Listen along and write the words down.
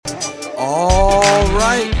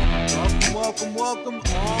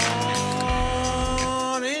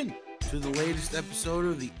to the latest episode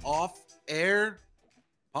of the Off Air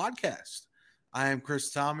Podcast. I am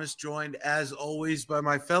Chris Thomas, joined as always by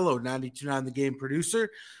my fellow 92.9 The Game producer,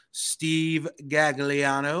 Steve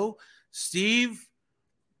Gagliano. Steve,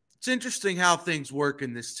 it's interesting how things work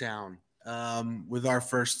in this town with our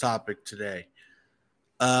first topic today.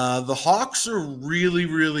 The Hawks are really,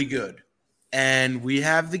 really good, and we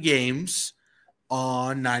have the games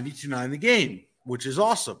on 92.9 The Game, which is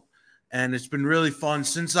awesome. And it's been really fun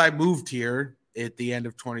since I moved here at the end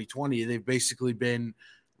of 2020. They've basically been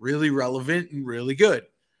really relevant and really good.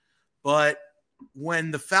 But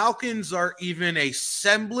when the Falcons are even a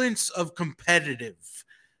semblance of competitive,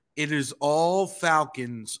 it is all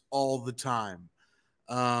Falcons all the time.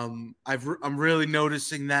 I'm really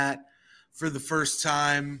noticing that for the first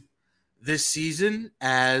time this season,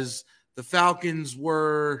 as the Falcons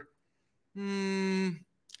were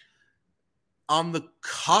on the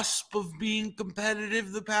cusp of being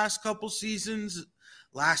competitive the past couple seasons.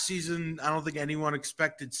 Last season, I don't think anyone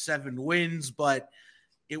expected 7 wins, but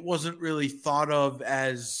it wasn't really thought of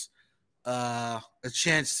as a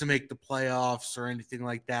chance to make the playoffs or anything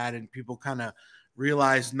like that. And people kind of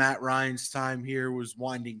realized Matt Ryan's time here was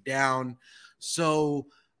winding down. So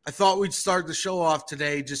I thought we'd start the show off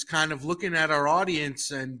today just kind of looking at our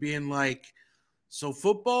audience and being like, so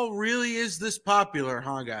football really is this popular,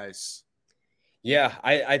 huh, guys? Yeah,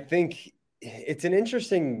 I think it's an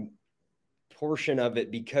interesting portion of it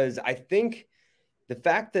because I think the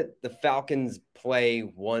fact that the Falcons play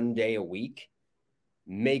one day a week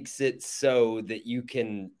makes it so that you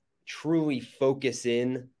can truly focus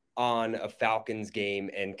in on a Falcons game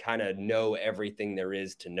and kind of know everything there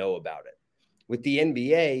is to know about it. With the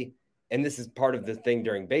NBA, and this is part of the thing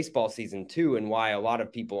during baseball season too, and why a lot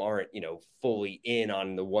of people aren't, fully in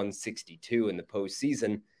on the 162 in the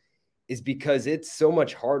postseason, is because it's so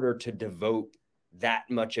much harder to devote that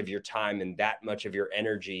much of your time and that much of your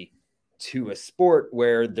energy to a sport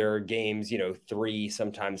where there are games, 3,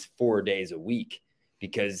 sometimes 4 days a week,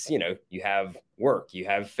 because, you have work, you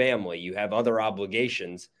have family, you have other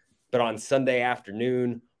obligations. But on Sunday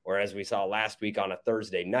afternoon, or as we saw last week on a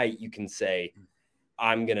Thursday night, you can say,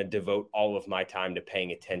 I'm going to devote all of my time to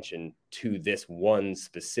paying attention to this one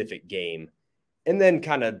specific game, and then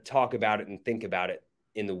kind of talk about it and think about it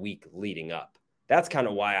in the week leading up. That's kind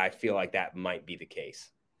of why I feel like that might be the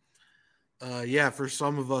case. Yeah, for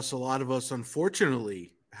some of us, a lot of us,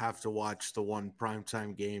 unfortunately, have to watch the one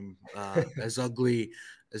primetime game, as ugly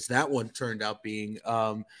as that one turned out being.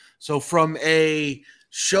 So from a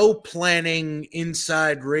show planning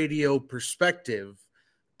inside radio perspective,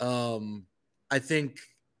 I think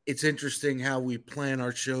it's interesting how we plan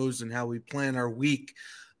our shows and how we plan our week.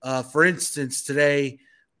 For instance, today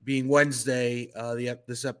being Wednesday,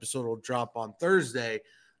 this episode will drop on Thursday.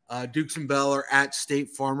 Dukes and Bell are at State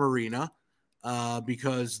Farm Arena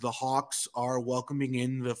because the Hawks are welcoming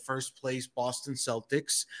in the first place Boston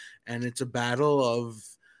Celtics, and it's a battle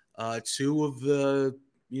of 2 of the,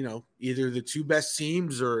 either the 2 best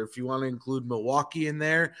teams, or if you want to include Milwaukee in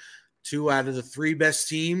there, 2 out of the 3 best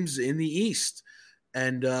teams in the East.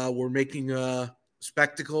 And we're making a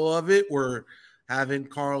spectacle of it. We're having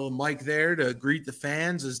Carl and Mike there to greet the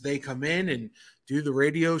fans as they come in and do the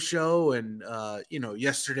radio show. And,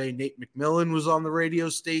 yesterday Nate McMillan was on the radio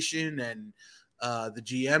station, and the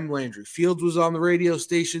GM Landry Fields was on the radio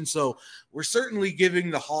station. So we're certainly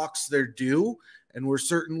giving the Hawks their due, and we're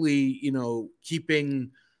certainly,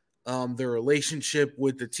 keeping the relationship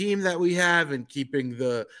with the team that we have and keeping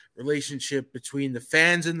the relationship between the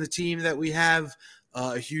fans and the team that we have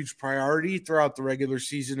a huge priority throughout the regular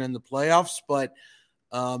season and the playoffs. But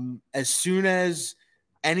as soon as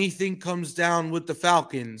anything comes down with the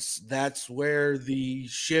Falcons, that's where the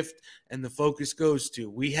shift and the focus goes to.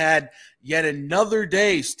 We had yet another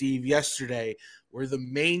day, Steve, yesterday, where the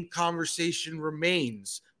main conversation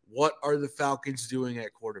remains, what are the Falcons doing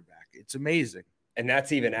at quarterback? It's amazing. And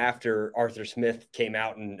that's even after Arthur Smith came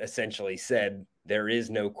out and essentially said there is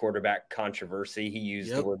no quarterback controversy. He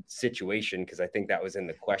used the word situation because I think that was in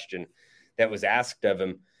the question that was asked of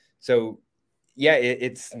him. So, yeah,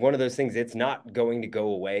 it's one of those things. It's not going to go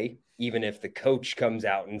away, even if the coach comes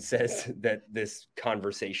out and says that this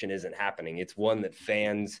conversation isn't happening. It's one that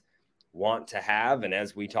fans want to have. And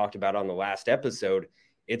as we talked about on the last episode,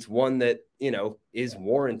 it's one that, is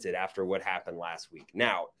warranted after what happened last week.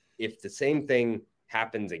 Now, if the same thing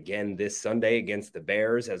happens again this Sunday against the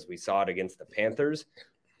Bears, as we saw it against the Panthers,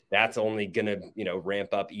 that's only going to,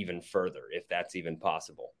 ramp up even further, if that's even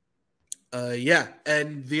possible. Yeah.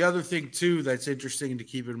 And the other thing too, that's interesting to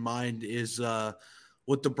keep in mind is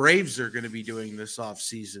what the Braves are going to be doing this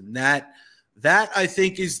offseason. That That I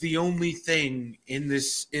think is the only thing in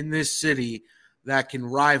this city that can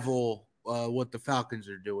rival what the Falcons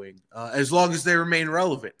are doing, as long as they remain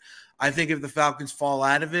relevant. I think if the Falcons fall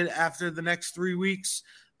out of it after the next 3 weeks,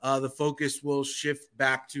 the focus will shift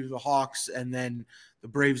back to the Hawks and then the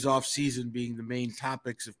Braves off season being the main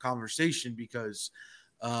topics of conversation because,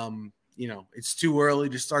 it's too early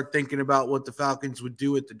to start thinking about what the Falcons would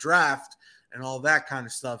do at the draft and all that kind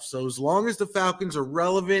of stuff. So as long as the Falcons are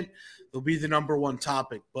relevant, they'll be the number one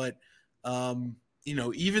topic. But,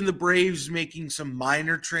 even the Braves making some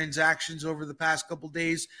minor transactions over the past couple of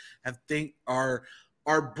days are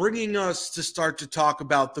bringing us to start to talk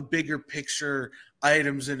about the bigger picture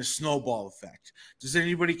items in a snowball effect. Does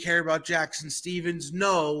anybody care about Jackson Stevens?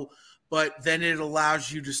 No, but then it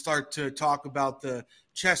allows you to start to talk about the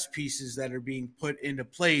chess pieces that are being put into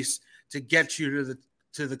place to get you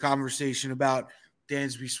to the conversation about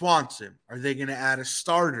Dansby Swanson. Are they going to add a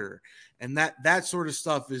starter? And that sort of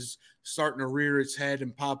stuff is starting to rear its head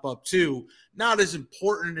and pop up too. Not as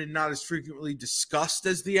important and not as frequently discussed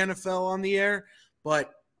as the NFL on the air,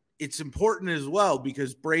 but it's important as well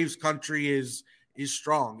because Braves country is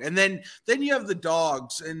strong. And then you have the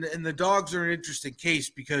Dogs, and the Dogs are an interesting case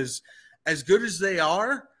because as good as they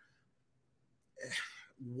are,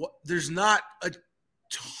 there's not a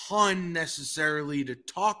ton necessarily to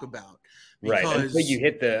talk about. Right. Until you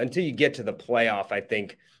get to the playoff, I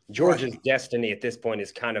think Georgia's destiny at this point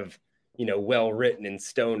is kind of, well written in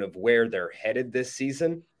stone of where they're headed this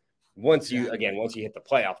season. Once you hit the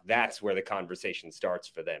playoff, that's where the conversation starts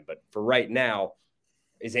for them. But for right now,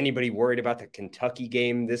 is anybody worried about the Kentucky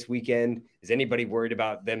game this weekend? Is anybody worried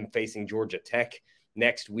about them facing Georgia Tech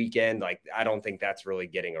next weekend? I don't think that's really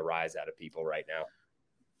getting a rise out of people right now.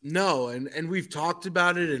 No, and we've talked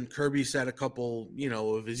about it, and Kirby said a couple,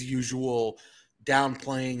 of his usual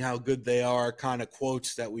downplaying how good they are kind of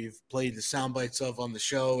quotes that we've played the sound bites of on the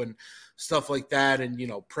show and stuff like that, and,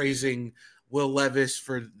 praising Will Levis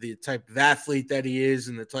for the type of athlete that he is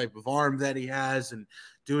and the type of arm that he has and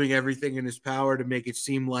doing everything in his power to make it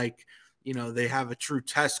seem like, they have a true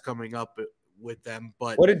test coming up with them.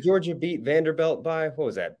 But what did Georgia beat Vanderbilt by? What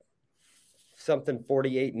was that? Something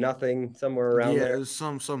 48-0, somewhere around there. Yeah,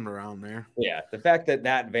 something around there. Yeah, the fact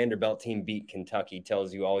that Vanderbilt team beat Kentucky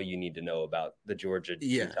tells you all you need to know about the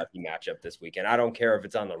Georgia-Kentucky matchup this weekend. I don't care if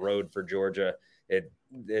it's on the road for Georgia. It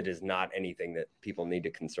is not anything that people need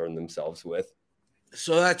to concern themselves with.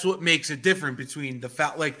 So that's what makes it different between the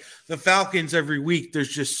Falcons every week. There's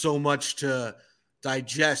just so much to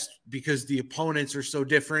digest because the opponents are so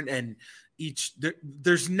different, and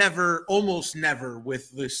there's almost never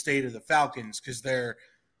with the state of the Falcons because they're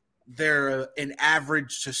an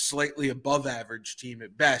average to slightly above average team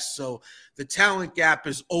at best. So the talent gap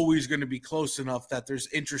is always going to be close enough that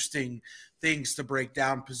there's interesting things to break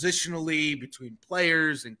down positionally between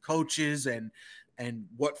players and coaches and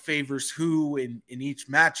what favors who in each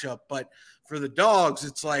matchup. But for the Dogs,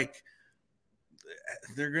 it's like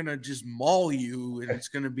they're going to just maul you, and it's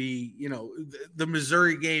going to be, the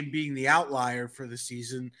Missouri game being the outlier for the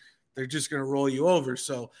season. They're just going to roll you over.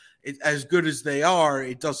 So as good as they are,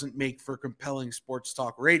 it doesn't make for compelling sports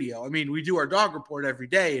talk radio. I mean, we do our dog report every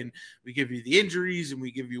day, and we give you the injuries, and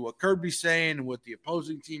we give you what Kirby's saying and what the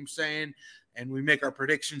opposing team's saying, and we make our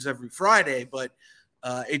predictions every Friday. But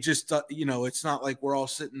it just, it's not like we're all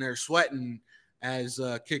sitting there sweating as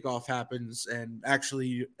kickoff happens. And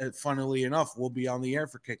actually, funnily enough, we'll be on the air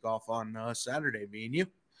for kickoff on Saturday, me and you.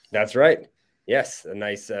 That's right. Yes, a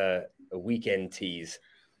nice a weekend tease.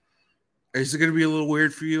 Is it going to be a little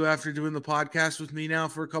weird for you after doing the podcast with me now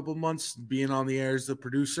for a couple of months, being on the air as the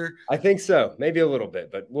producer? I think so. Maybe a little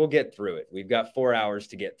bit, but we'll get through it. We've got 4 hours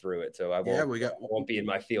to get through it, so I won't be in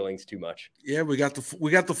my feelings too much. Yeah, we got the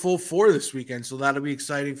full 4 this weekend, so that'll be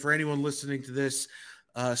exciting for anyone listening to this.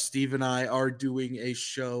 Steve and I are doing a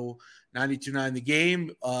show, 92.9 The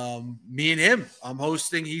Game. Me and him. I'm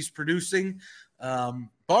hosting. He's producing.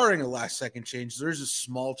 Barring a last-second change, there's a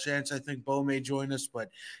small chance I think Bo may join us, but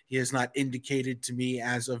he has not indicated to me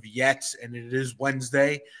as of yet, and it is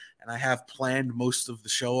Wednesday, and I have planned most of the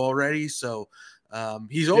show already, so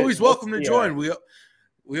he's always welcome to join.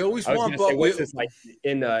 We always want, but like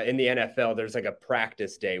in the NFL, there's like a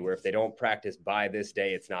practice day where if they don't practice by this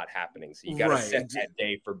day, it's not happening. So you got to set that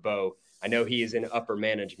day for Bo. I know he is in upper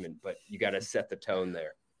management, but you got to set the tone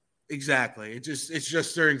there. Exactly. It's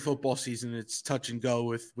just during football season. It's touch and go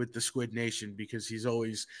with the Squid Nation because he's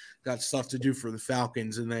always got stuff to do for the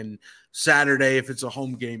Falcons. And then Saturday, if it's a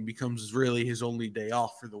home game, becomes really his only day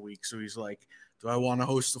off for the week. So he's like, do I want to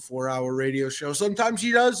host a 4-hour radio show? Sometimes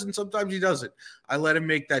he does, and sometimes he doesn't. I let him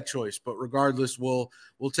make that choice. But regardless, we'll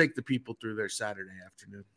take the people through their Saturday afternoon.